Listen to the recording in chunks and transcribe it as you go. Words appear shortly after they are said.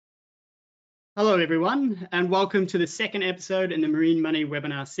Hello, everyone, and welcome to the second episode in the Marine Money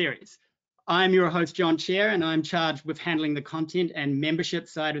webinar series. I'm your host, John Chair, and I'm charged with handling the content and membership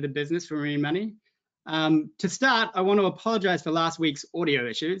side of the business for Marine Money. To start, I want to apologize for last week's audio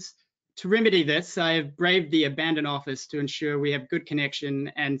issues. To remedy this, I have braved the abandoned office to ensure we have good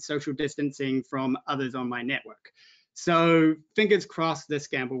connection and social distancing from others on my network. So fingers crossed this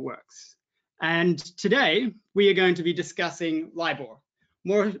gamble works. And today, we are going to be discussing LIBOR.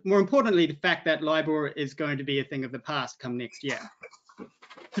 More importantly, the fact that LIBOR is going to be a thing of the past come next year.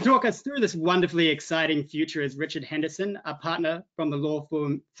 To talk us through this wonderfully exciting future is Richard Henderson, a partner from the law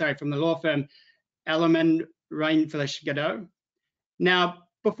firm Ehlermann, Rindfleisch, Gadow. Now,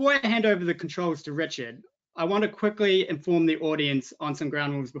 before I hand over the controls to Richard, I want to quickly inform the audience on some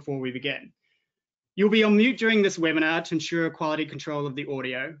ground rules before we begin. You'll be on mute during this webinar to ensure quality control of the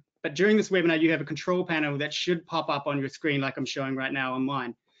audio. But during this webinar, you have a control panel that should pop up on your screen like I'm showing right now on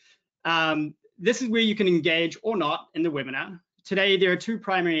mine. This is where you can engage or not in the webinar. Today, there are two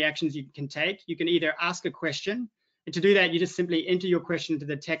primary actions you can take. You can either ask a question, and to do that, you just simply enter your question into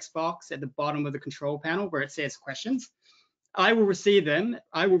the text box at the bottom of the control panel where it says questions. I will receive them,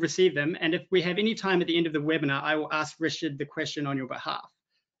 and if we have any time at the end of the webinar, I will ask Richard the question on your behalf.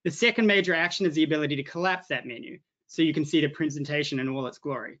 The second major action is the ability to collapse that menu so you can see the presentation in all its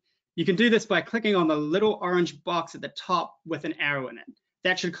glory. You can do this by clicking on the little orange box at the top with an arrow in it.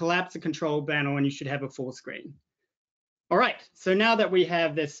 That should collapse the control panel and you should have a full screen. All right, so now that we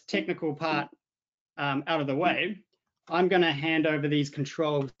have this technical part out of the way, I'm going to hand over these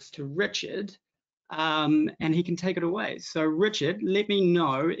controls to Richard and he can take it away. So Richard, let me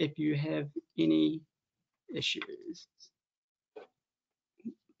know if you have any issues.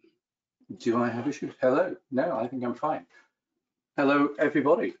 Do I have issues? Hello. No, I think I'm fine. Hello,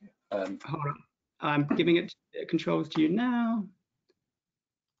 everybody. Hold on. I'm giving it controls to you now.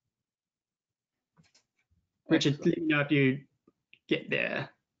 Richard, let me know if you get their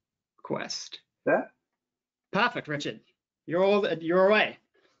request. There? Perfect, Richard. You're away.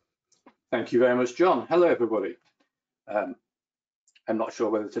 Thank you very much, John. Hello, everybody. I'm not sure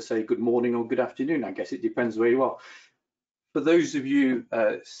whether to say good morning or good afternoon. I guess it depends where you are. For those of you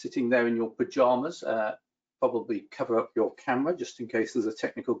sitting there in your pajamas, probably cover up your camera just in case there's a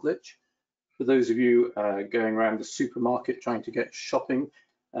technical glitch. For those of you going around the supermarket trying to get shopping,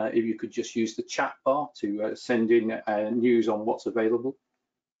 if you could just use the chat bar to send in news on what's available.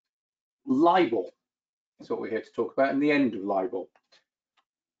 LIBOR is what we're here to talk about, and the end of LIBOR.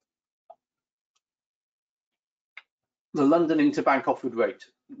 The London interbank offered rate.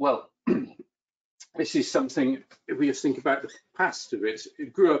 Well, this is something, if we just think about the past of it,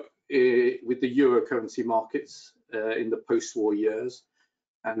 it grew up with the euro currency markets in the post-war years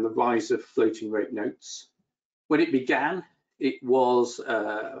and the rise of floating rate notes. When it began, it was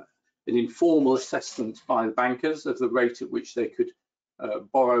an informal assessment by the bankers of the rate at which they could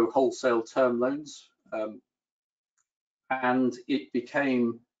borrow wholesale term loans. And it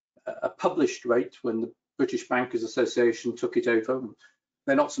became a published rate when the British Bankers Association took it over.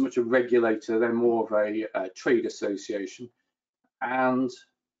 They're not so much a regulator, they're more of a trade association. And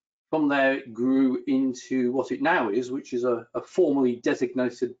from there, it grew into what it now is, which is a formally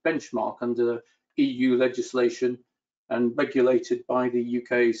designated benchmark under EU legislation and regulated by the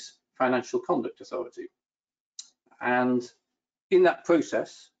UK's Financial Conduct Authority. And in that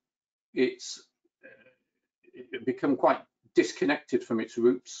process, it's become quite disconnected from its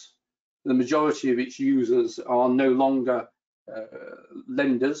roots. The majority of its users are no longer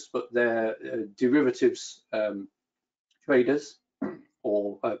lenders, but they're derivatives traders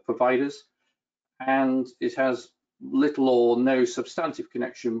or providers, and it has little or no substantive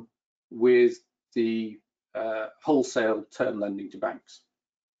connection with the wholesale term lending to banks.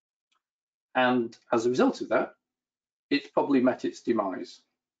 And as a result of that, it's probably met its demise.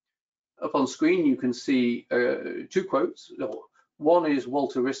 Up on screen, you can see two quotes. One is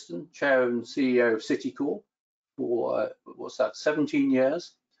Walter Wriston, Chair and CEO of Citicorp for, 17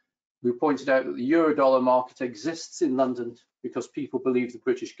 years, who pointed out that the Eurodollar market exists in London because people believe the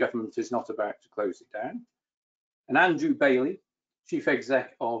British government is not about to close it down. And Andrew Bailey, Chief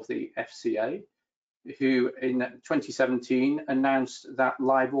Exec of the FCA, who in 2017 announced that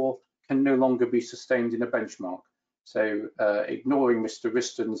LIBOR can no longer be sustained in a benchmark. So ignoring Mr.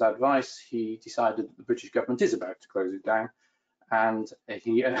 Wriston's advice, he decided that the British government is about to close it down, and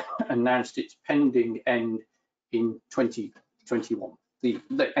he announced its pending end in 2021, the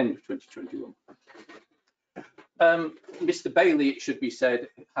end of 2021. Mr. Bailey, it should be said,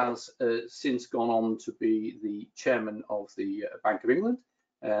 has since gone on to be the chairman of the Bank of England,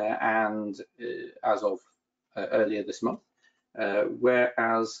 and as of earlier this month,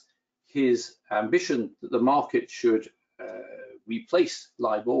 whereas his ambition that the market should replace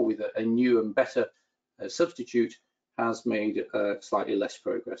LIBOR with a new and better substitute has made slightly less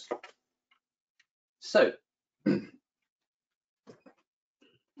progress. So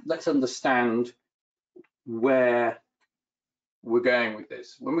let's understand where we're going with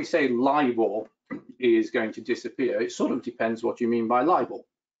this. When we say LIBOR is going to disappear, it sort of depends what you mean by LIBOR.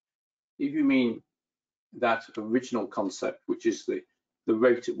 If you mean that original concept, which is the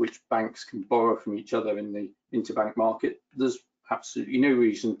rate at which banks can borrow from each other in the interbank market, there's absolutely no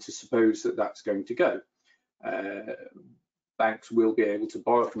reason to suppose that that's going to go. Banks will be able to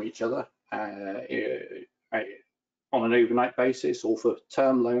borrow from each other on an overnight basis or for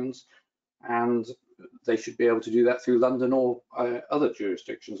term loans, and they should be able to do that through London or other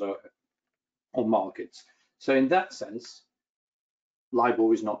jurisdictions or markets. So in that sense,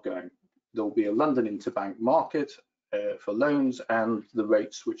 LIBOR is not going. There will be a London interbank market for loans, and the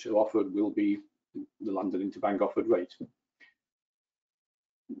rates which are offered will be the London interbank offered rate.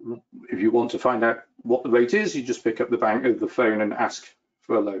 If you want to find out what the rate is, you just pick up the phone and ask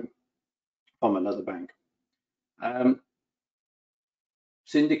for a loan from another bank.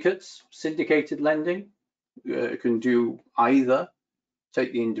 Syndicates, syndicated lending can do either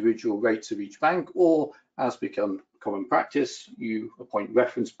take the individual rates of each bank, or as become common practice, you appoint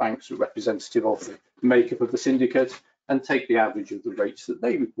reference banks, a representative of the makeup of the syndicate, and take the average of the rates that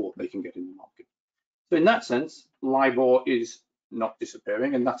they report they can get in the market. So in that sense, LIBOR is not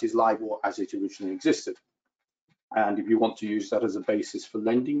disappearing, and that is LIBOR as it originally existed. And if you want to use that as a basis for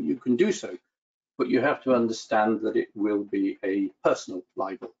lending, you can do so. But you have to understand that it will be a personal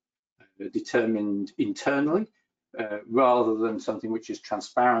LIBOR, determined internally, rather than something which is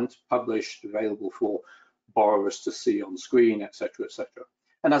transparent, published, available for borrowers to see on screen, etc., etc.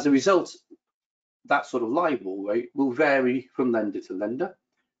 And as a result, that sort of LIBOR rate will vary from lender to lender.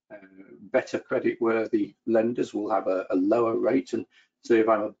 Better credit-worthy lenders will have a lower rate, and so if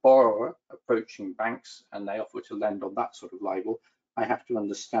I'm a borrower approaching banks and they offer to lend on that sort of LIBOR, I have to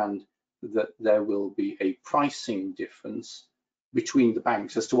understand that there will be a pricing difference between the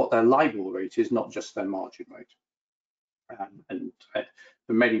banks as to what their LIBOR rate is, not just their margin rate. And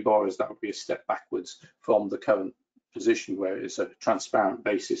for many borrowers, that would be a step backwards from the current position where it's a transparent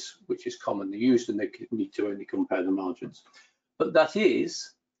basis, which is commonly used, and they need to only compare the margins. But that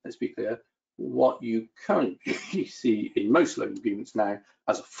is, let's be clear, what you currently see in most loan agreements now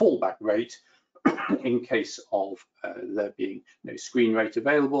as a fallback rate in case of there being no screen rate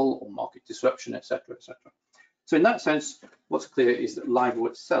available or market disruption, etc., etc. So in that sense, what's clear is that LIBOR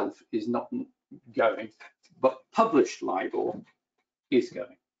itself is not going, but published LIBOR is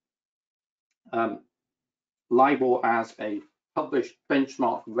going. LIBOR as a published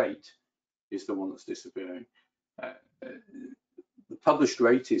benchmark rate is the one that's disappearing. The published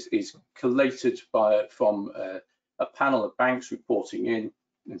rate is collated from a panel of banks reporting in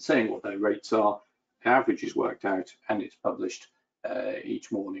and saying what their rates are. The average is worked out, and it's published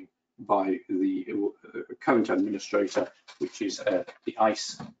each morning by the current administrator, which is the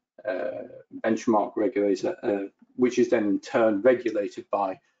ICE benchmark regulator, which is then in turn regulated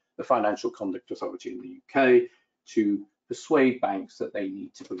by the Financial Conduct Authority in the UK to persuade banks that they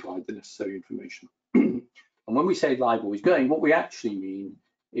need to provide the necessary information. And when we say LIBOR is going, what we actually mean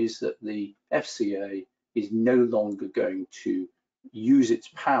is that the FCA is no longer going to use its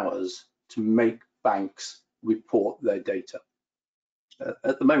powers to make banks report their data.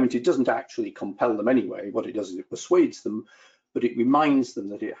 At the moment, it doesn't actually compel them anyway. What it does is it persuades them, but it reminds them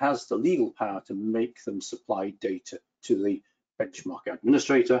that it has the legal power to make them supply data to the benchmark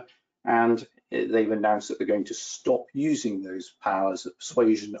administrator, and they've announced that they're going to stop using those powers of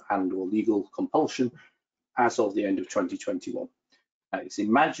persuasion and or legal compulsion as of the end of 2021. It's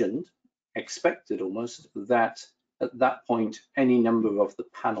imagined, expected almost, that at that point, any number of the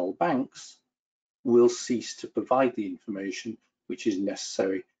panel banks will cease to provide the information which is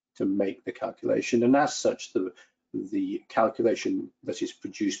necessary to make the calculation. And as such, the calculation that is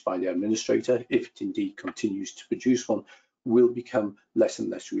produced by the administrator, if it indeed continues to produce one, will become less and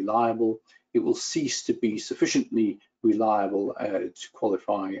less reliable. It will cease to be sufficiently reliable to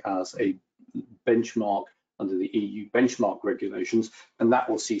qualify as a benchmark under the EU benchmark regulations, and that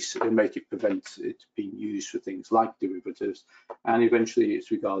will cease and make it prevent it being used for things like derivatives, and eventually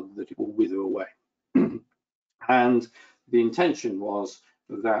it's regarded that it will wither away. And the intention was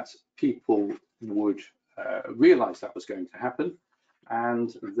that people would realize that was going to happen,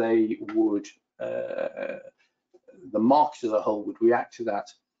 and they would, the market as a whole would react to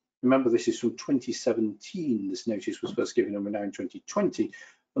that. Remember, this is from 2017, this notice was first given, and we're now in 2020.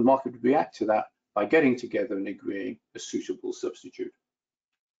 The market would react to that by getting together and agreeing a suitable substitute.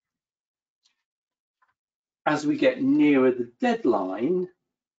 as we get nearer the deadline,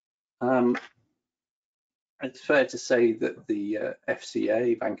 it's fair to say that the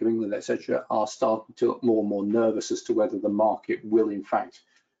FCA, Bank of England, etc., are starting to look more and more nervous as to whether the market will in fact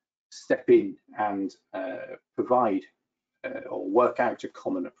step in and provide or work out a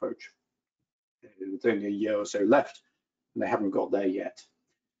common approach. There's only a year or so left, and they haven't got there yet.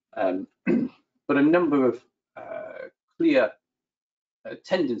 But a number of clear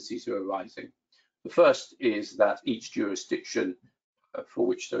tendencies are arising. The first is that each jurisdiction for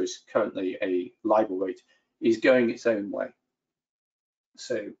which there is currently a LIBOR rate is going its own way.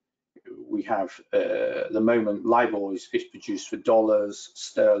 So we have, at the moment, LIBOR is produced for dollars,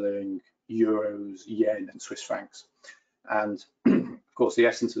 sterling, euros, yen, and Swiss francs. And of course, the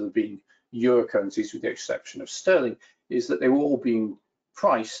essence of being euro currencies, with the exception of sterling, is that they were all being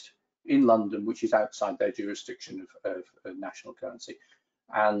priced in London, which is outside their jurisdiction of national currency.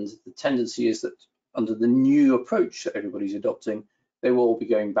 And the tendency is that under the new approach that everybody's adopting, they will all be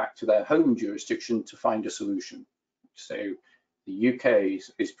going back to their home jurisdiction to find a solution. So the UK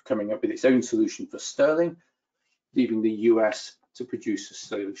is coming up with its own solution for sterling, leaving the US to produce a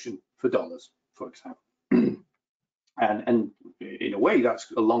solution for dollars, for example. And in a way,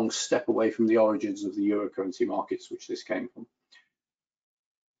 that's a long step away from the origins of the euro currency markets, which this came from.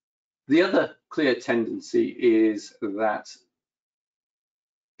 The other clear tendency is that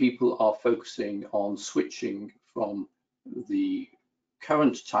people are focusing on switching from the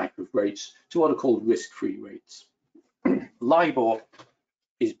current type of rates to what are called risk-free rates. LIBOR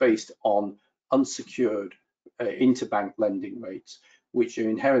is based on unsecured interbank lending rates, which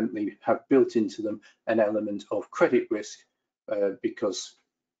inherently have built into them an element of credit risk because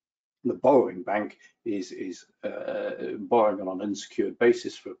the borrowing bank is borrowing on an unsecured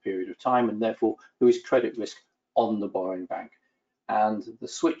basis for a period of time, and therefore there is credit risk on the borrowing bank. And the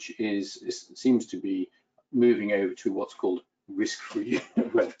switch seems to be moving over to what's called risk-free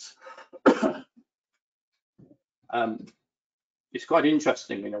rates. It's quite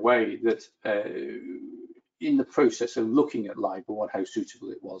interesting in a way that in the process of looking at LIBOR and how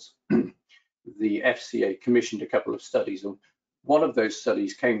suitable it was, the FCA commissioned a couple of studies, and one of those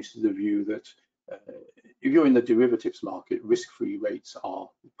studies came to the view that if you're in the derivatives market, risk-free rates are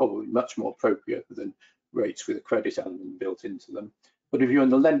probably much more appropriate than rates with a credit element built into them. But if you're in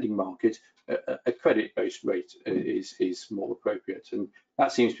the lending market, a credit-based rate is more appropriate, and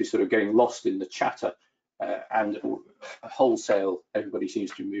that seems to be sort of getting lost in the chatter. And wholesale, everybody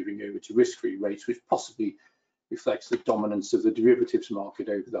seems to be moving over to risk-free rates, which possibly reflects the dominance of the derivatives market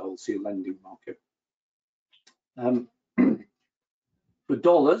over the wholesale lending market. For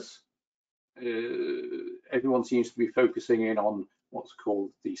dollars, everyone seems to be focusing in on what's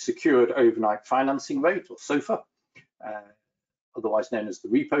called the secured overnight financing rate, or SOFR, otherwise known as the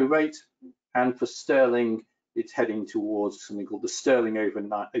repo rate. And for sterling, it's heading towards something called the sterling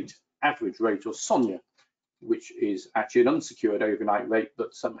overnight average rate, or SONIA, which is actually an unsecured overnight rate,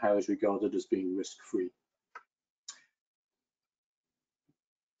 but somehow is regarded as being risk-free.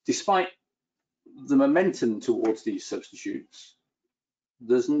 Despite the momentum towards these substitutes,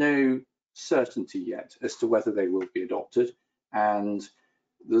 there's no certainty yet as to whether they will be adopted. And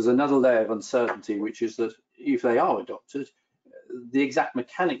there's another layer of uncertainty, which is that if they are adopted, the exact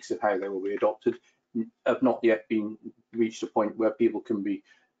mechanics of how they will be adopted have not yet been reached a point where people can be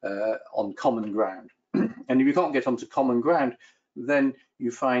on common ground. And if you can't get onto common ground, then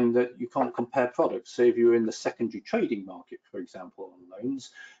you find that you can't compare products. So if you're in the secondary trading market, for example, on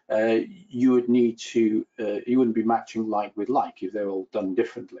loans, you would need to, you wouldn't be matching like with like if they're all done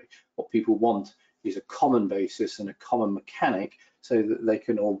differently. What people want is a common basis and a common mechanic so that they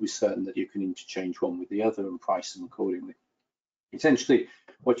can all be certain that you can interchange one with the other and price them accordingly. Essentially,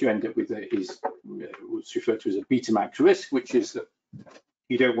 what you end up with is what's referred to as a Betamax risk, which is that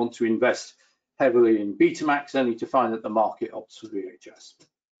you don't want to invest heavily in Betamax only to find that the market opts for VHS.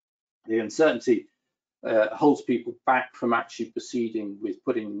 The uncertainty holds people back from actually proceeding with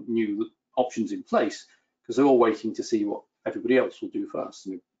putting new options in place because they're all waiting to see what everybody else will do first.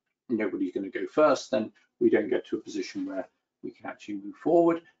 And if nobody's going to go first, then we don't get to a position where we can actually move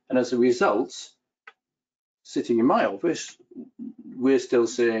forward. And as a result, sitting in my office, we're still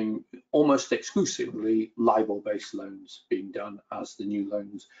seeing almost exclusively LIBOR-based loans being done as the new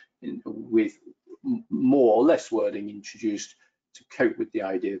loans, with more or less wording introduced to cope with the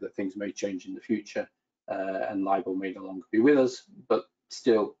idea that things may change in the future and LIBOR may no longer be with us, but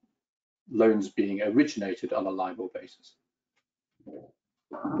still loans being originated on a LIBOR basis.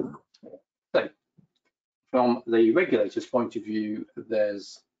 So from the regulator's point of view,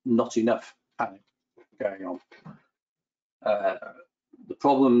 there's not enough panic going on. The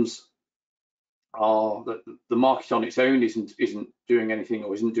problems are that the market on its own isn't doing anything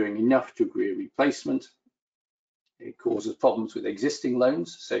or isn't doing enough to agree a replacement. It causes problems with existing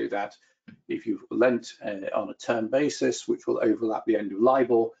loans, so that if you've lent on a term basis, which will overlap the end of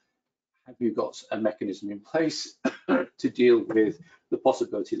Libor, have you got a mechanism in place to deal with the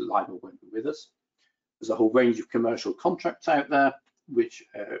possibility that Libor won't be with us? There's a whole range of commercial contracts out there which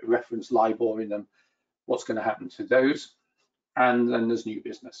reference Libor in them. What's going to happen to those? And then there's new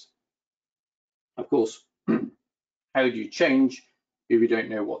business. Of course, how do you change if you don't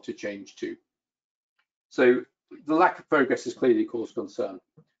know what to change to? So the lack of progress has clearly caused concern.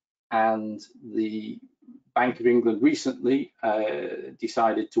 And the Bank of England recently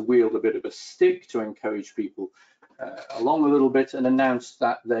decided to wield a bit of a stick to encourage people along a little bit, and announced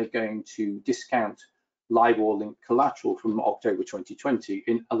that they're going to discount Libor-linked collateral from October 2020.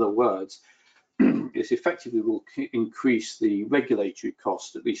 In other words, this effectively will increase the regulatory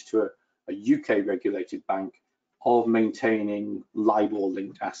cost, at least to a UK regulated bank, of maintaining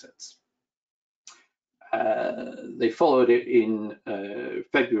Libor-linked assets. They followed it in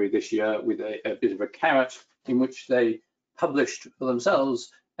February this year with a bit of a carrot, in which they published for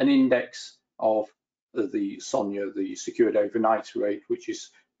themselves an index of the SONIA, the secured overnight rate, which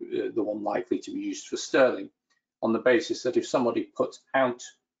is the one likely to be used for sterling, on the basis that if somebody puts out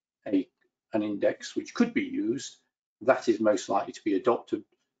an index which could be used, that is most likely to be adopted,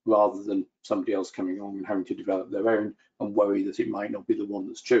 rather than somebody else coming along and having to develop their own and worry that it might not be the one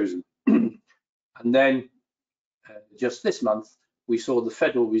that's chosen. And then just this month, we saw the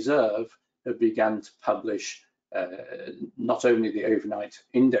Federal Reserve have began to publish not only the overnight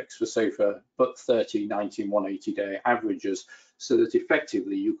index for SOFR, but 30, 90, 180-day averages, so that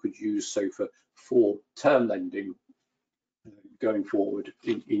effectively you could use SOFR for term lending going forward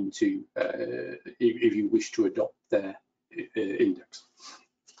into if you wish to adopt their index.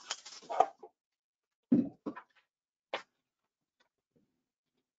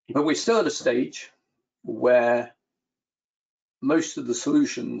 But we're still at a stage where most of the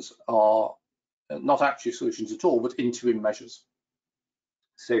solutions are not actually solutions at all, but interim measures.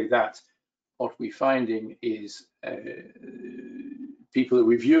 So that what we're finding is people are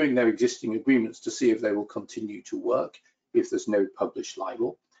reviewing their existing agreements to see if they will continue to work if there's no published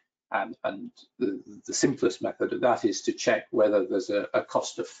Libor. And the simplest method of that is to check whether there's a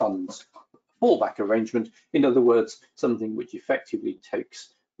cost of funds fallback arrangement. In other words, something which effectively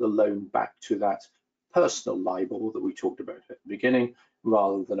takes the loan back to that personal Libor that we talked about at the beginning,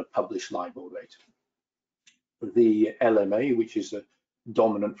 rather than a published Libor rate. The LMA, which is a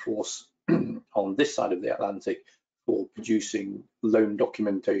dominant force on this side of the Atlantic for producing loan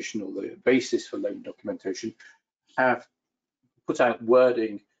documentation, or the basis for loan documentation, have put out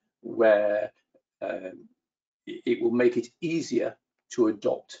wording where it will make it easier to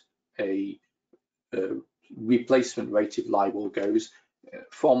adopt a replacement rate if Libor goes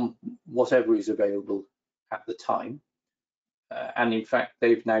from whatever is available at the time. And in fact,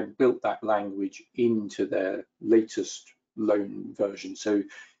 they've now built that language into their latest loan version. So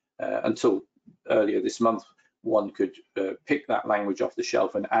until earlier this month, one could pick that language off the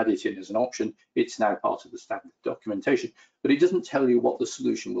shelf and add it in as an option. It's now part of the standard documentation, but it doesn't tell you what the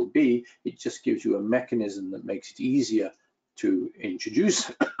solution will be. It just gives you a mechanism that makes it easier to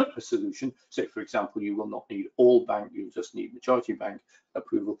introduce a solution. So for example, you will not need all bank, you'll just need majority bank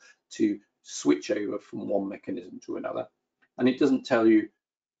approval to switch over from one mechanism to another. And it doesn't tell you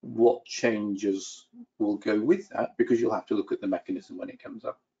what changes will go with that, because you'll have to look at the mechanism when it comes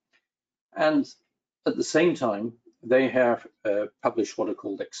up. And at the same time, they have published what are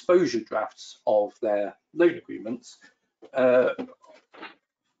called exposure drafts of their loan agreements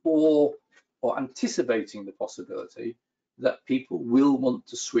for anticipating the possibility that people will want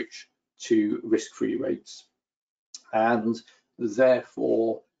to switch to risk-free rates, and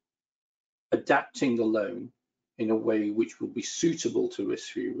therefore adapting the loan in a way which will be suitable to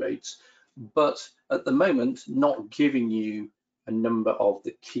risk-free rates, but at the moment not giving you a number of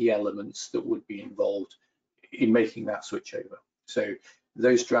the key elements that would be involved in making that switch over. So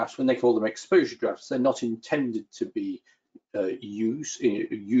those drafts, when they call them exposure drafts, they're not intended to be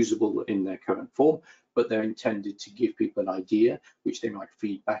usable in their current form, but they're intended to give people an idea which they might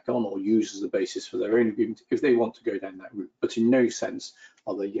feed back on or use as a basis for their own agreement if they want to go down that route. But in no sense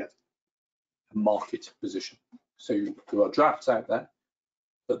are they yet a market position. So there are drafts out there,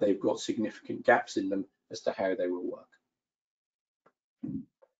 but they've got significant gaps in them as to how they will work.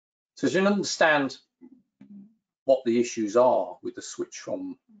 So to understand what the issues are with the switch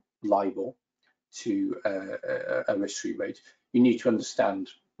from Libor to a risk-free rate, you need to understand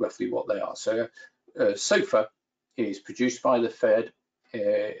roughly what they are. So SOFR is produced by the Fed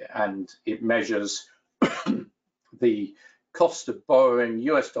and it measures the cost of borrowing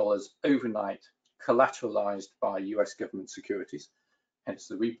US dollars overnight collateralized by US government securities, hence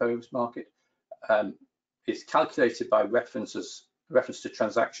the repos market. It's calculated by reference to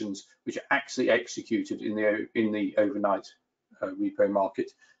transactions which are actually executed in the overnight repo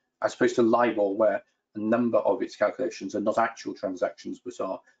market, as opposed to LIBOR, where a number of its calculations are not actual transactions, but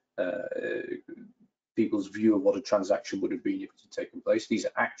are people's view of what a transaction would have been if it had taken place. These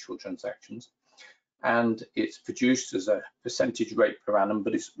are actual transactions, and it's produced as a percentage rate per annum,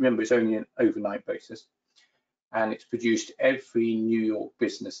 but remember, it's only an overnight basis, and it's produced every New York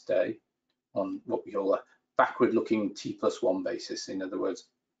business day on what we call a backward-looking T+1 basis. In other words,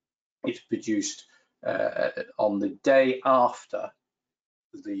 it's produced on the day after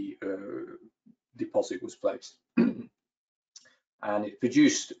the deposit was placed. And it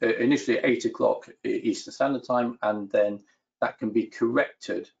produced initially at 8 o'clock Eastern Standard Time, and then that can be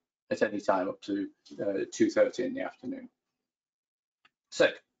corrected at any time up to 2:30 in the afternoon.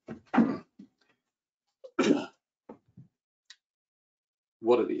 So,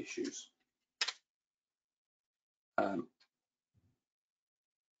 what are the issues?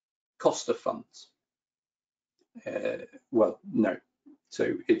 Cost of funds. Well, no.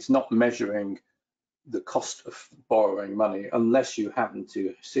 So it's not measuring the cost of borrowing money unless you happen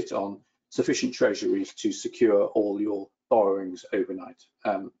to sit on sufficient treasuries to secure all your borrowings overnight.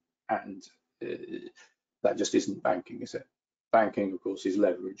 And that just isn't banking, is it? Banking, of course, is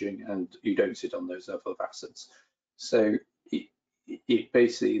leveraging, and you don't sit on those level of assets. So it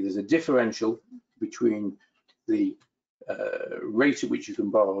basically, there's a differential between the rate at which you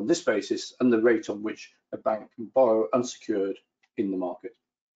can borrow on this basis and the rate on which a bank can borrow unsecured in the market.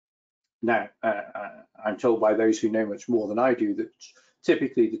 Now, I'm told by those who know much more than I do that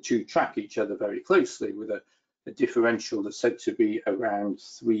typically the two track each other very closely, with a differential that's said to be around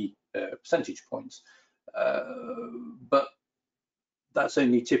 3 percentage points. But that's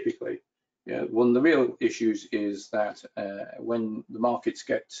only typically. One of the real issues is that when the markets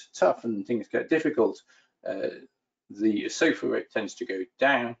get tough and things get difficult, the SOFR rate tends to go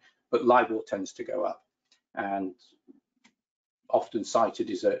down, but LIBOR tends to go up. And often cited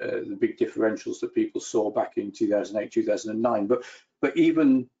is the big differentials that people saw back in 2008, 2009. But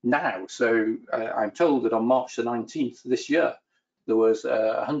even now, so I'm told that on March the 19th this year, there was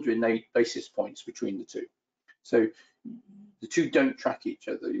 108 basis points between the two. So the two don't track each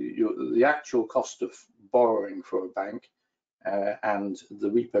other. The actual cost of borrowing for a bank and the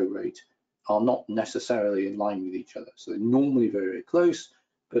repo rate are not necessarily in line with each other. So they're normally very, very close,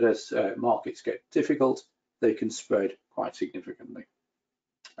 but as markets get difficult, they can spread quite significantly.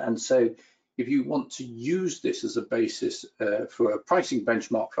 And so if you want to use this as a basis for a pricing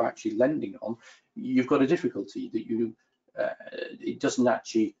benchmark for actually lending on, you've got a difficulty that it doesn't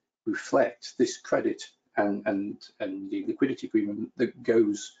actually reflect this credit and the liquidity premium that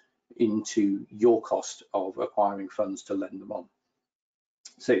goes into your cost of acquiring funds to lend them on.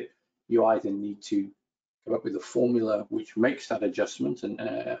 So you either need to come up with a formula which makes that adjustment and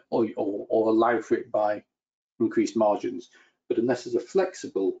or allow for it by increased margins. But unless there's a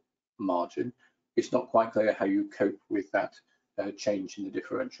flexible margin, it's not quite clear how you cope with that change in the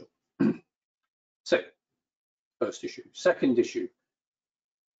differential. So, first issue. Second issue,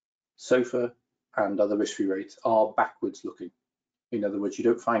 SOFR and other risk-free rates are backwards looking. In other words, you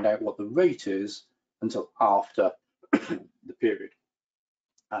don't find out what the rate is until after the period.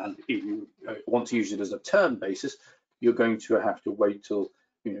 And if you want to use it as a term basis, you're going to have to wait till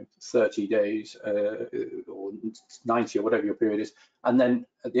 30 days or 90 or whatever your period is, and then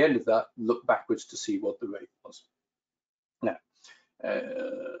at the end of that, look backwards to see what the rate was. Now,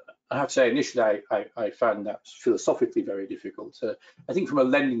 I have to say, initially, I found that philosophically very difficult. I think from a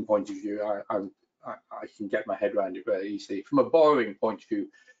lending point of view, I can get my head around it very easily. From a borrowing point of view,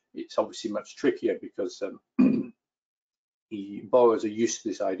 it's obviously much trickier because the borrowers are used to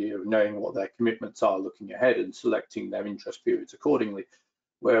this idea of knowing what their commitments are looking ahead and selecting their interest periods accordingly.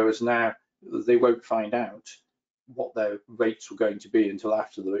 Whereas now they won't find out what their rates were going to be until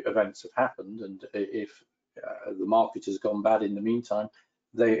after the events have happened. And if the market has gone bad in the meantime,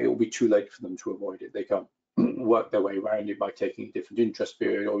 it will be too late for them to avoid it. They can't work their way around it by taking a different interest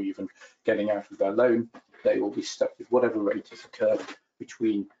period or even getting out of their loan. They will be stuck with whatever rate has occurred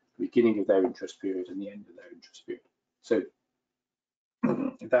between the beginning of their interest period and the end of their interest period. So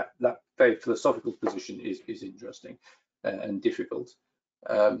that very philosophical position is interesting and difficult.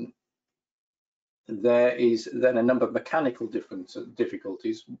 There is then a number of mechanical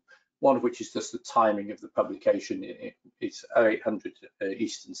difficulties, one of which is just the timing of the publication. It's 0800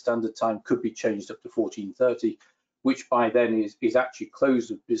 Eastern Standard Time, could be changed up to 14:30, which by then is actually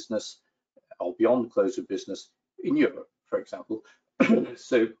close of business or beyond close of business in Europe, for example.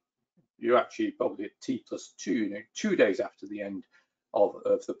 So you're actually probably at T+2, 2 days after the end of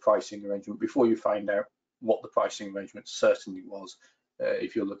the pricing arrangement before you find out what the pricing arrangement certainly was,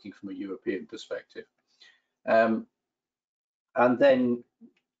 if you're looking from a European perspective. And then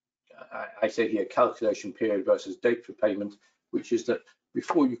I say here calculation period versus date for payment, which is that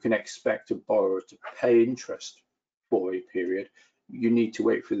before you can expect a borrower to pay interest for a period, you need to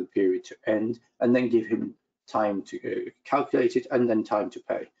wait for the period to end and then give him time to calculate it and then time to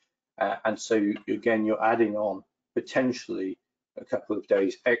pay. And so again, you're adding on potentially a couple of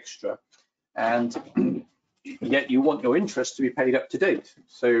days extra, and yet you want your interest to be paid up to date.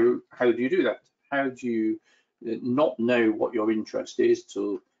 So how do you do that? How do you not know what your interest is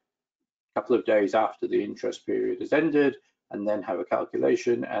till a couple of days after the interest period has ended, and then have a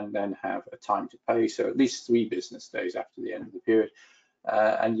calculation and then have a time to pay? So at least 3 business days after the end of the period,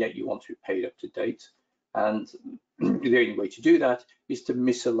 and yet you want to be paid up to date. And the only way to do that is to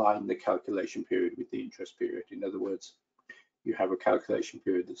misalign the calculation period with the interest period. In other words, you have a calculation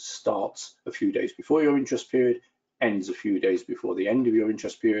period that starts a few days before your interest period, ends a few days before the end of your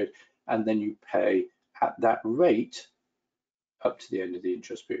interest period, and then you pay at that rate up to the end of the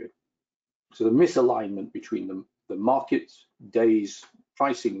interest period. So the misalignment between the market days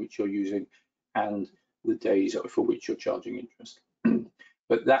pricing which you're using and the days for which you're charging interest.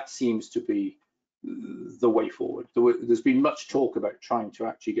 But that seems to be the way forward. There's been much talk about trying to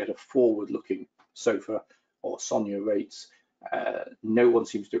actually get a forward-looking SOFR or SONIA rates. No one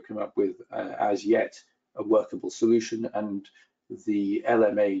seems to have come up with, as yet, a workable solution, and the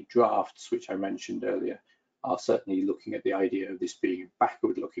LMA drafts, which I mentioned earlier, are certainly looking at the idea of this being a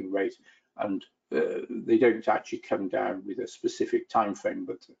backward-looking rate, and they don't actually come down with a specific time frame,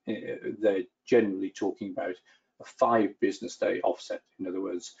 but they're generally talking about a 5 business day offset. In other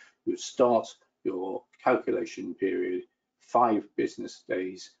words, you start your calculation period 5 business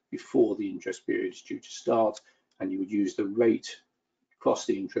days before the interest period is due to start, and you would use the rate across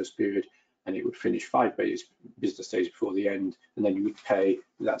the interest period, and it would finish 5 business days before the end, and then you would pay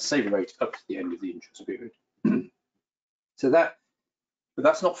that same rate up to the end of the interest period. So but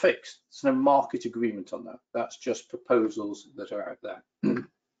that's not fixed. There's no market agreement on that. That's just proposals that are out there.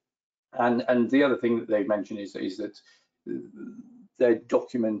 And the other thing that they mention is that their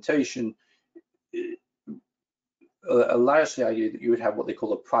documentation allows the idea that you would have what they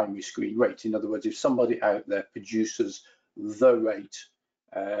call a primary screen rate. In other words, if somebody out there produces the rate,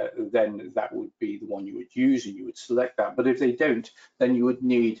 then that would be the one you would use and you would select that. But if they don't, then you would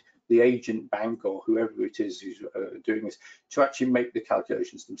need the agent bank or whoever it is who's doing this to actually make the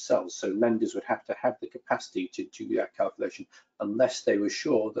calculations themselves. So lenders would have to have the capacity to do that calculation unless they were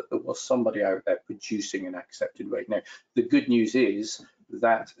sure that there was somebody out there producing an accepted rate. Now, the good news is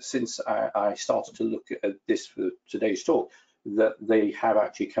that since I started to look at this for today's talk, that they have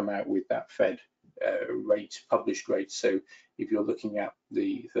actually come out with that Fed rate, published rate. So if you're looking at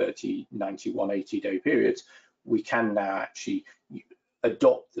the 30, 90, 180 day periods, we can now actually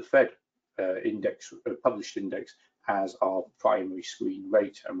adopt the Fed index, published index, as our primary screen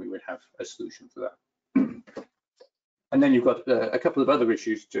rate, and we would have a solution for that. And then you've got a couple of other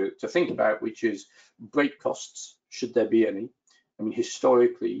issues to think about, which is break costs, should there be any. I mean,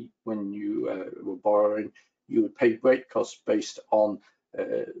 historically, when you were borrowing, you would pay break costs based on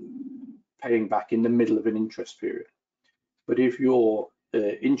paying back in the middle of an interest period. But if your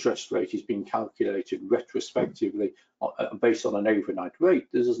interest rate is being calculated retrospectively based on an overnight rate,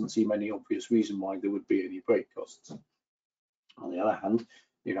 there doesn't seem any obvious reason why there would be any break costs. On the other hand,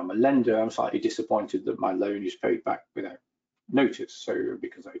 you know, I'm a lender, I'm slightly disappointed that my loan is paid back without notice, so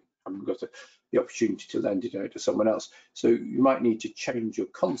because I haven't got the opportunity to lend it out to someone else. So you might need to change your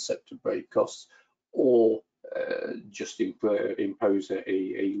concept of break costs, or just impose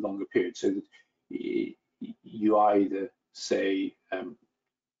a longer period, so that you either say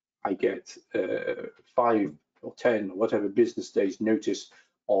I get 5 or 10 or whatever business days notice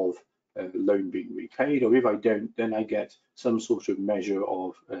of loan being repaid, or if I don't, then I get some sort of measure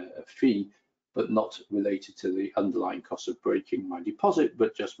of a fee, but not related to the underlying cost of breaking my deposit,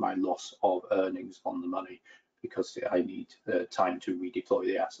 but just my loss of earnings on the money because I need time to redeploy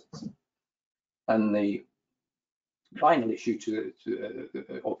the assets. And the final issue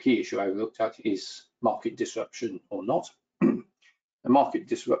or key issue I looked at is market disruption or not. The market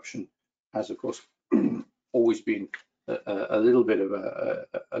disruption has, of course, always been a little bit of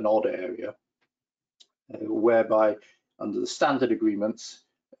an odd area, whereby under the standard agreements,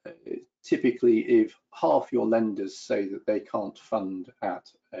 typically if half your lenders say that they can't fund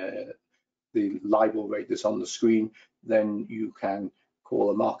at the LIBOR rate that's on the screen, then you can call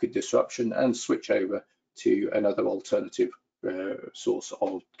a market disruption and switch over to another alternative source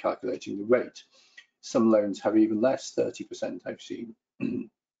of calculating the rate. Some loans have even less, 30% I've seen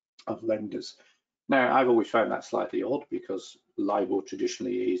of lenders. Now, I've always found that slightly odd because LIBOR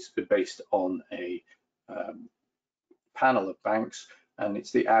traditionally is based on a panel of banks, and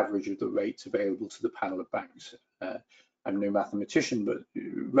it's the average of the rates available to the panel of banks. I'm no mathematician, but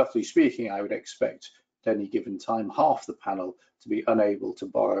roughly speaking, I would expect at any given time, half the panel to be unable to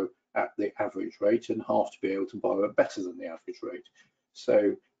borrow at the average rate and half to be able to borrow at better than the average rate.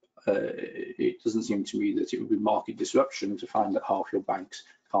 So it doesn't seem to me that it would be market disruption to find that half your banks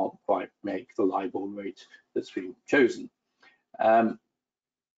can't quite make the LIBOR rate that's been chosen.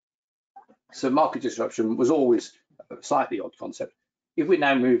 So market disruption was always a slightly odd concept. If we're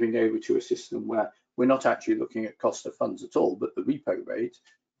now moving over to a system where we're not actually looking at cost of funds at all, but the repo rate,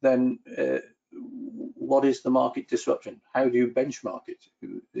 then what is the market disruption? How do you benchmark it?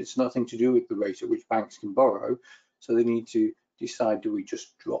 It's nothing to do with the rate at which banks can borrow. So they need to decide, do we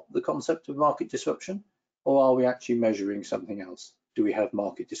just drop the concept of market disruption, or are we actually measuring something else? Do we have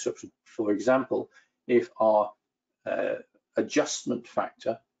market disruption? For example, if our adjustment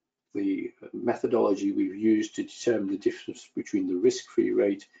factor, the methodology we've used to determine the difference between the risk-free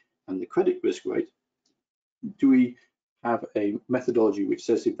rate and the credit risk rate, do we have a methodology which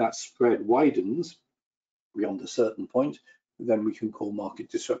says if that spread widens beyond a certain point, then we can call market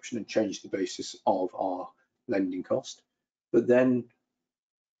disruption and change the basis of our lending cost? But then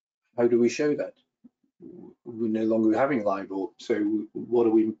how do we show that? We're no longer having LIBOR, so what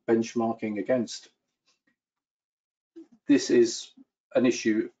are we benchmarking against? This is an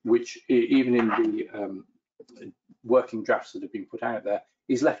issue which, even in the working drafts that have been put out there,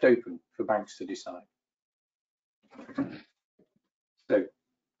 is left open for banks to decide. So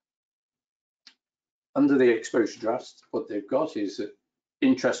under the exposure drafts, what they've got is that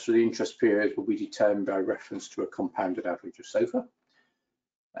interest for the interest period will be determined by reference to a compounded average of SOFR.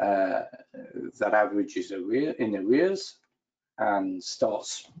 That average is in arrears and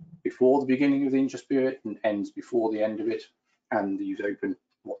starts before the beginning of the interest period and ends before the end of it, and leaves open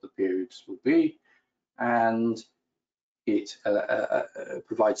what the periods will be. And it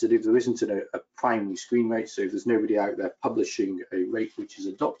provides that if there isn't a primary screen rate, so if there's nobody out there publishing a rate which is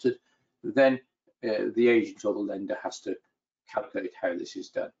adopted, then the agent or the lender has to calculate how this is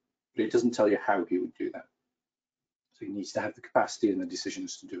done. But it doesn't tell you how he would do that. So he needs to have the capacity and the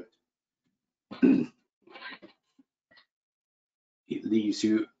decisions to do it. It leaves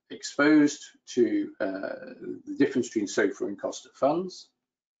you exposed to the difference between SOFR and cost of funds.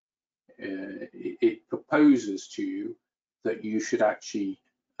 It proposes to you that you should actually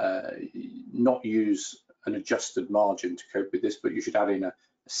not use an adjusted margin to cope with this, but you should add in a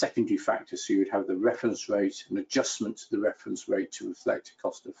secondary factor. So you would have the reference rate, an adjustment to the reference rate to reflect a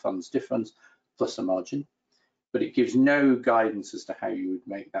cost of funds difference plus a margin. But it gives no guidance as to how you would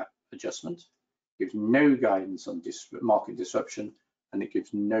make that adjustment. It gives no guidance on market disruption, and it gives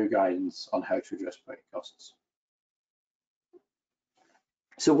no guidance on how to address break costs.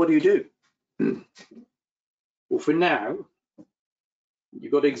 So what do you do? Well, for now,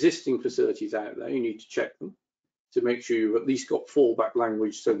 you've got existing facilities out there. You need to check them to make sure you've at least got fallback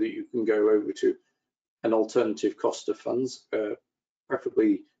language so that you can go over to an alternative cost of funds,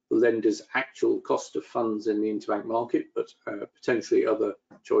 preferably the lender's actual cost of funds in the interbank market, but potentially other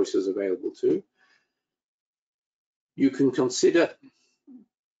choices available too. You can consider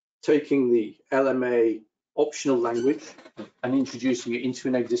taking the LMA optional language and introducing it into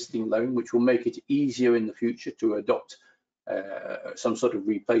an existing loan, which will make it easier in the future to adopt some sort of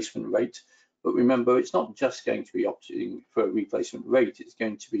replacement rate. But remember, it's not just going to be opting for a replacement rate, it's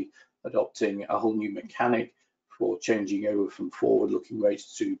going to be adopting a whole new mechanic for changing over from forward-looking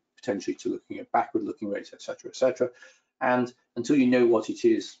rates to potentially to looking at backward-looking rates, etc., etc. And until you know what it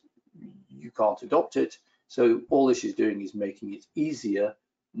is, you can't adopt it. So all this is doing is making it easier,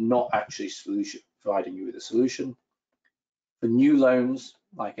 not actually providing you with a solution. For new loans,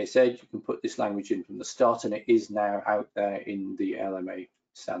 like I said, you can put this language in from the start, and it is now out there in the LMA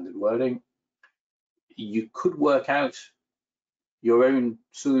standard wording. You could work out your own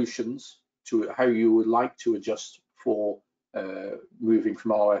solutions to how you would like to adjust for moving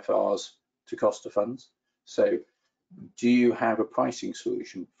from RFRs to cost of funds. So do you have a pricing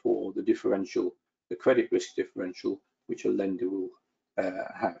solution for the differential, the credit risk differential, which a lender will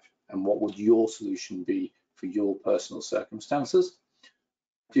have? And what would your solution be for your personal circumstances?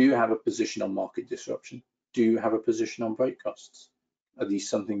 Do you have a position on market disruption? Do you have a position on break costs? Are these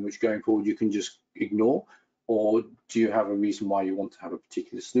something which going forward you can just ignore? or do you have a reason why you want to have a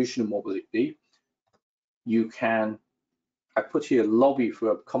particular solution, and what will it be? You can, I put here, lobby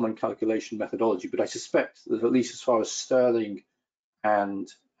for a common calculation methodology, but I suspect that at least as far as sterling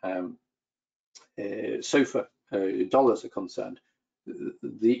and SOFR dollars are concerned,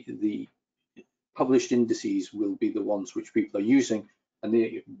 the published indices will be the ones which people are using, and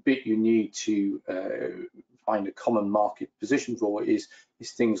the bit you need to find a common market position for is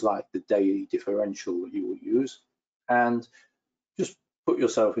things like the daily differential that you will use, and just put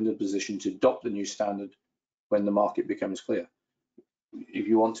yourself in a position to adopt the new standard when the market becomes clear. If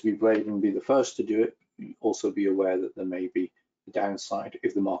you want to be brave and be the first to do it, also be aware that there may be a downside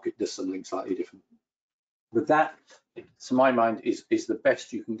if the market does something slightly different. But that, to my mind, is the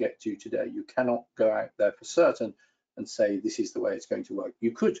best you can get to today. You cannot go out there for certain and say this is the way it's going to work.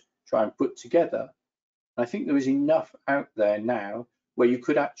 You could try and put together, I think there is enough out there now where you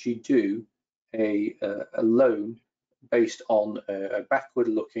could actually do a loan based on a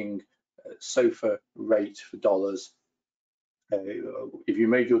backward-looking SOFR rate for dollars. If you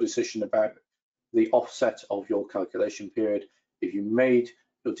made your decision about the offset of your calculation period, if you made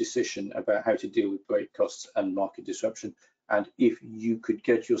your decision about how to deal with break costs and market disruption, and if you could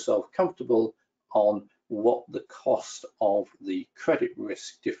get yourself comfortable on what the cost of the credit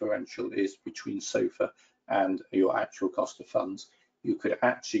risk differential is between SOFR and your actual cost of funds, you could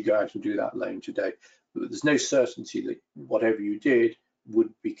actually go out and do that loan today. But there's no certainty that whatever you did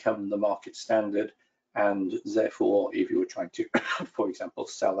would become the market standard, and therefore if you were trying to, for example,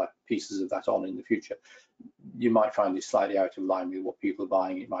 sell pieces of that on in the future, you might find it slightly out of line with what people are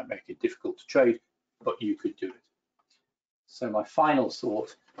buying. It might make it difficult to trade, but you could do it. So my final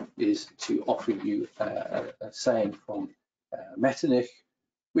thought is to offer you a saying from Metternich,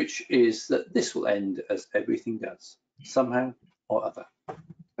 which is that this will end as everything does, somehow or other.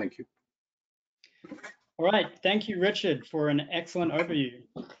 Thank you. All right, thank you, Richard, for an excellent overview.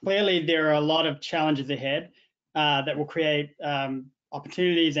 Clearly, there are a lot of challenges ahead that will create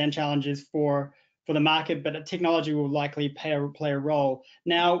opportunities and challenges for the market, but technology will likely play a role.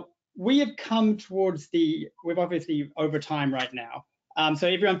 Now, we have come towards we're obviously over time right now. So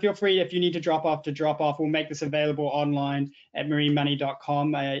everyone feel free, if you need to drop off, We'll make this available online at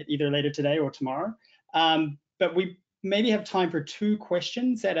marinemoney.com either later today or tomorrow. But we maybe have time for 2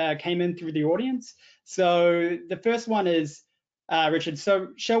 questions that came in through the audience. So the first one is, Richard, so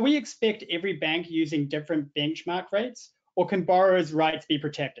shall we expect every bank using different benchmark rates, or can borrowers' rights be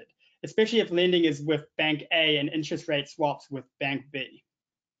protected, especially if lending is with Bank A and interest rate swaps with Bank B?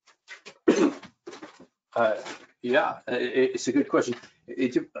 Yeah, it's a good question.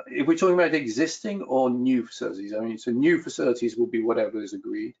 If we're talking about existing or new facilities, I mean, so new facilities will be whatever is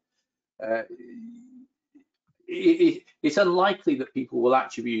agreed. It's unlikely that people will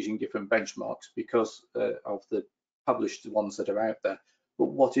actually be using different benchmarks because of the published ones that are out there. But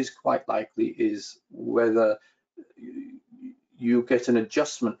what is quite likely is whether you get an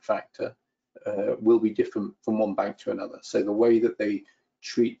adjustment factor will be different from one bank to another. So the way that they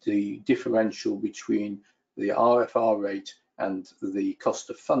treat the differential between the RFR rate and the cost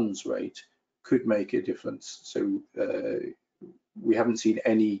of funds rate could make a difference. So we haven't seen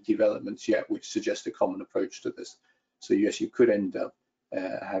any developments yet which suggest a common approach to this. So yes, you could end up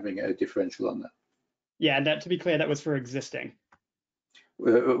having a differential on that. Yeah, that, to be clear, that was for existing.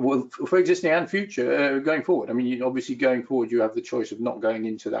 Well, for existing and future, going forward. I mean, obviously going forward, you have the choice of not going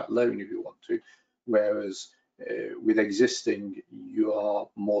into that loan if you want to, whereas with existing, you are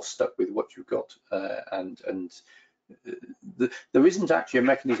more stuck with what you've got, there isn't actually a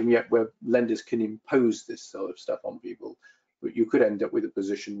mechanism yet where lenders can impose this sort of stuff on people, but you could end up with a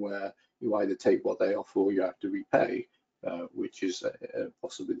position where you either take what they offer or you have to repay, which is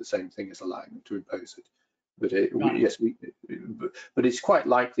possibly the same thing as allowing them to impose it. But yes, but it's quite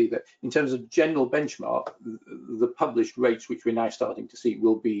likely that in terms of general benchmark, the published rates which we're now starting to see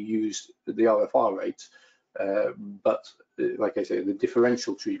will be used, the RFR rates, but like I say, the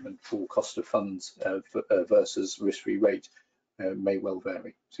differential treatment for cost of funds versus risk-free rate may well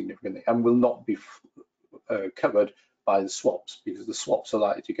vary significantly and will not be covered by the swaps, because the swaps are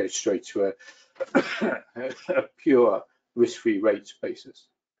likely to go straight to a pure risk-free rate basis.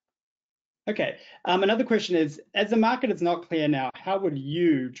 Okay, another question is, as the market is not clear now, how would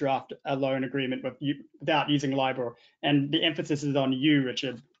you draft a loan agreement without using LIBOR? And the emphasis is on you,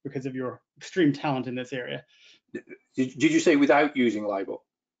 Richard, because of your extreme talent in this area. Did you say without using LIBOR?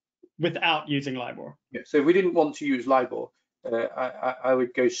 Without using LIBOR. Yeah, so if we didn't want to use LIBOR, I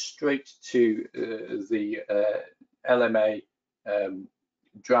would go straight to the LMA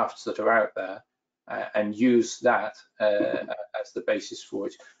drafts that are out there and use that as the basis for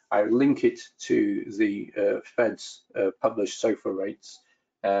it. I link it to the Fed's published SOFR rates.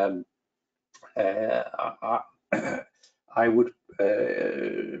 I would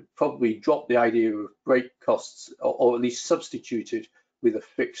probably drop the idea of break costs, or at least substitute it with a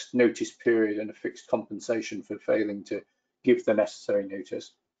fixed notice period and a fixed compensation for failing to give the necessary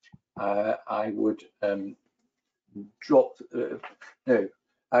notice. I would drop. No,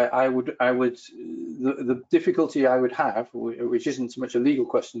 I would. The difficulty I would have, which isn't so much a legal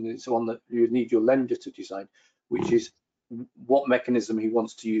question, it's one that you need your lender to decide, which is what mechanism he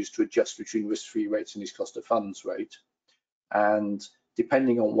wants to use to adjust between risk-free rates and his cost of funds rate. And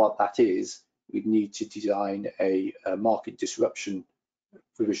depending on what that is, we'd need to design a market disruption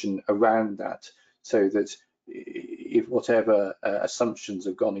provision around that, so that if whatever assumptions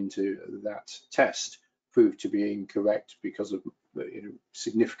have gone into that test prove to be incorrect because of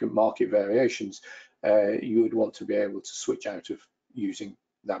significant market variations, you would want to be able to switch out of using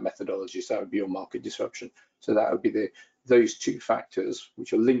that methodology. So that would be your market disruption. So that would be those two factors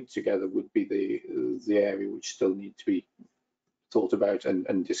which are linked together would be the area which still need to be thought about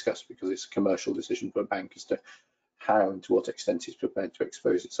and discussed, because it's a commercial decision for a bank as to how and to what extent it's prepared to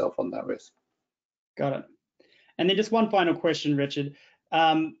expose itself on that risk. Got it. And then just one final question, Richard.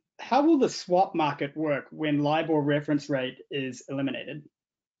 How will the swap market work when LIBOR reference rate is eliminated?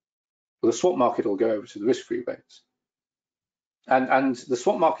 Well, the swap market will go over to the risk-free rates. And the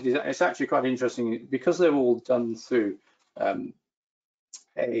swap market it's actually quite interesting because they're all done through a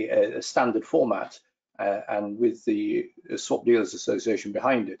standard format, and with the Swap Dealers Association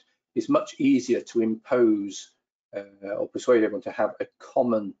behind it, it's much easier to impose or persuade everyone to have a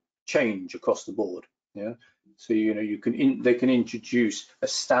common change across the board. Yeah, so they can introduce a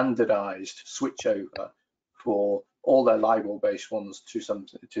standardized switchover for all their LIBOR-based ones to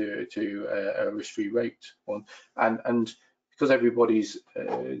a risk-free rate one, and because everybody's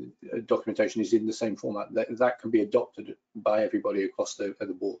documentation is in the same format, that can be adopted by everybody across the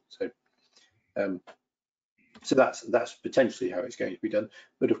board. So that's potentially how it's going to be done.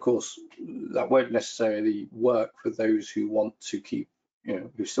 But of course, that won't necessarily work for those who want to keep,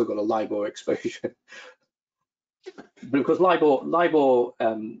 who've still got a LIBOR exposure. But of course, LIBOR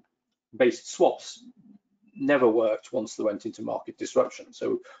based swaps never worked once they went into market disruption.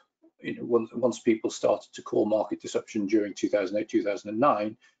 So once people started to call market disruption during 2008,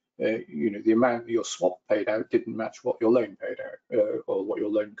 2009, the amount your swap paid out didn't match what your loan paid out or what your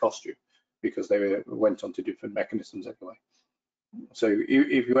loan cost you, because they went on to different mechanisms anyway. So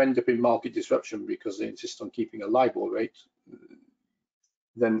if you end up in market disruption because they insist on keeping a LIBOR rate,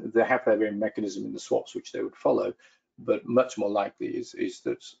 then they have their own mechanism in the swaps which they would follow. But much more likely is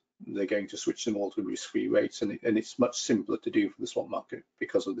that they're going to switch them all to risk-free rates, and it's much simpler to do for the swap market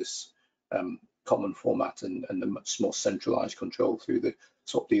because of this common format and the much more centralized control through the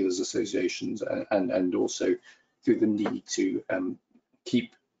Swap Dealers Associations, and also through the need to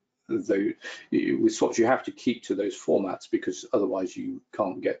keep with swaps, you have to keep to those formats, because otherwise you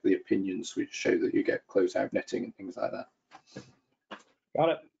can't get the opinions which show that you get closeout netting and things like that. Got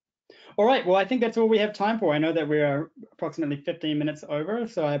it. All right, well, I think that's all we have time for. I know that we are approximately 15 minutes over,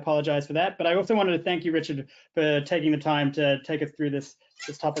 so I apologize for that. But I also wanted to thank you, Richard, for taking the time to take us through this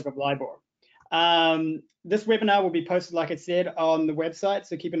topic of LIBOR. This webinar will be posted, like I said, on the website,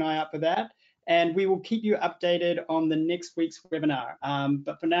 so keep an eye out for that. And we will keep you updated on the next week's webinar.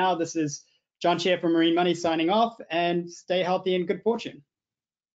 But for now, this is John Chair from Marine Money signing off, and stay healthy and good fortune.